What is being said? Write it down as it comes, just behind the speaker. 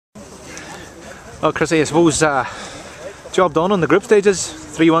Well, Chrissy, I suppose job done on the group stages.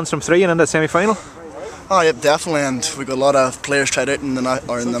 3 wins from 3 and in the semi-final. Oh, yep, definitely, and we've got a lot of players tried out in the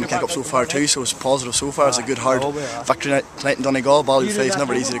McKenna Cup so far too, so it's positive so far. It's a good hard victory tonight in Donegal. Ballybofey is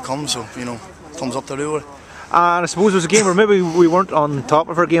never easy to come, so thumbs up there to it. And I suppose it was a game where maybe we weren't on top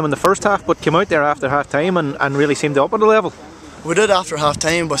of our game in the first half, but came out there after half time and really seemed to up at the level. We did after half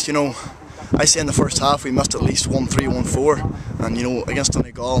time, but I say in the first half we missed at least 1-3, 1-4, and against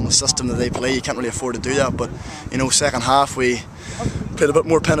Donegal and the system that they play, you can't really afford to do that. But second half we played a bit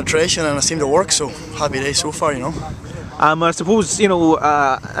more penetration and it seemed to work. So happy day so far. I suppose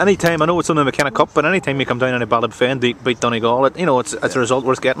any time, I know it's on the McKenna Cup, but any time you come down in a Ballybofey and beat Donegal, it's a result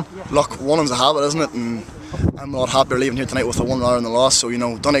worth getting. Look, one of them's a habit, isn't it? And I'm a lot happier leaving here tonight with a 1 rather than a loss. So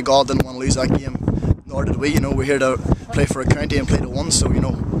Donegal didn't want to lose that game, nor did we. We're here to play for a county and play to win. So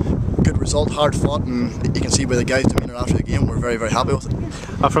good result, hard fought, and you can see by the guys' demeanour after the game, we're very, very happy with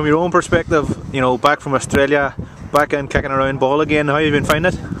it. From your own perspective, back from Australia, back in kicking around ball again, how have you been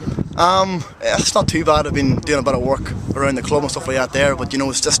finding it? It's not too bad. I've been doing a bit of work around the club and stuff like that there, but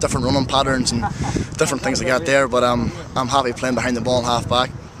it's just different running patterns and different things like that there. But I'm happy playing behind the ball and half back.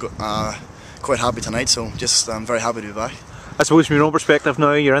 Quite happy tonight, so I'm very happy to be back. I suppose from your own perspective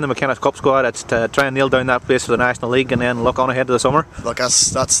now, you're in the McKenna Cup squad. It's to try and nail down that place for the National League and then look on ahead to the summer. Look, that's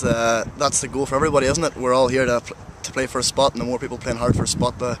the goal for everybody, isn't it? We're all here to play for a spot, and the more people playing hard for a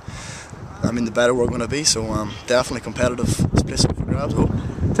spot, the better we're going to be. So definitely competitive. This place up for grabs.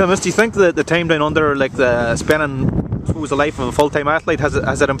 Tell me, do you think that the time down under, like the spending, I suppose, the life of a full-time athlete,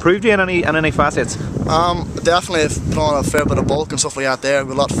 has it improved you in any facets? Definitely, I've put on a fair bit of bulk and stuff like that there.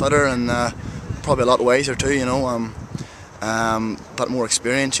 We're a lot fitter and probably a lot wiser too. But more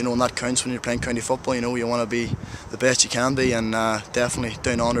experience, and that counts when you're playing county football. You want to be the best you can be, and definitely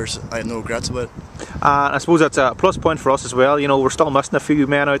down unders, I have no regrets about it. I suppose that's a plus point for us as well. We're still missing a few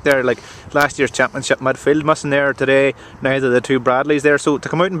men out there, like last year's championship midfield missing there today, neither the two Bradleys there. So to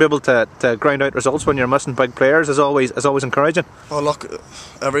come out and be able to grind out results when you're missing big players is always encouraging. Well, look,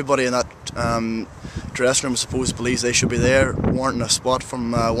 everybody in that dressing room, I suppose, believes they should be there, warranting a spot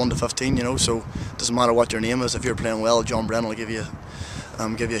from 1 to 15. So it doesn't matter what your name is. If you're playing well, John Brennan will give you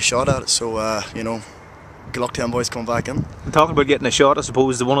a shot at it. So good luck to them boys coming back in. And talking about getting a shot, I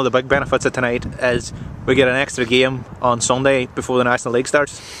suppose one of the big benefits of tonight is we get an extra game on Sunday before the National League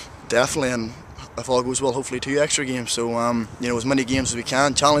starts. Definitely, and if all goes well, hopefully 2 extra games. So as many games as we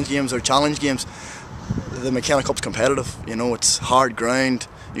can. Challenge games are challenge games. The McKenna Cup's competitive. It's hard ground,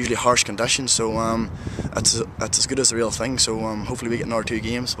 usually harsh conditions. So it's as good as the real thing. So hopefully we get another 2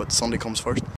 games, but Sunday comes first.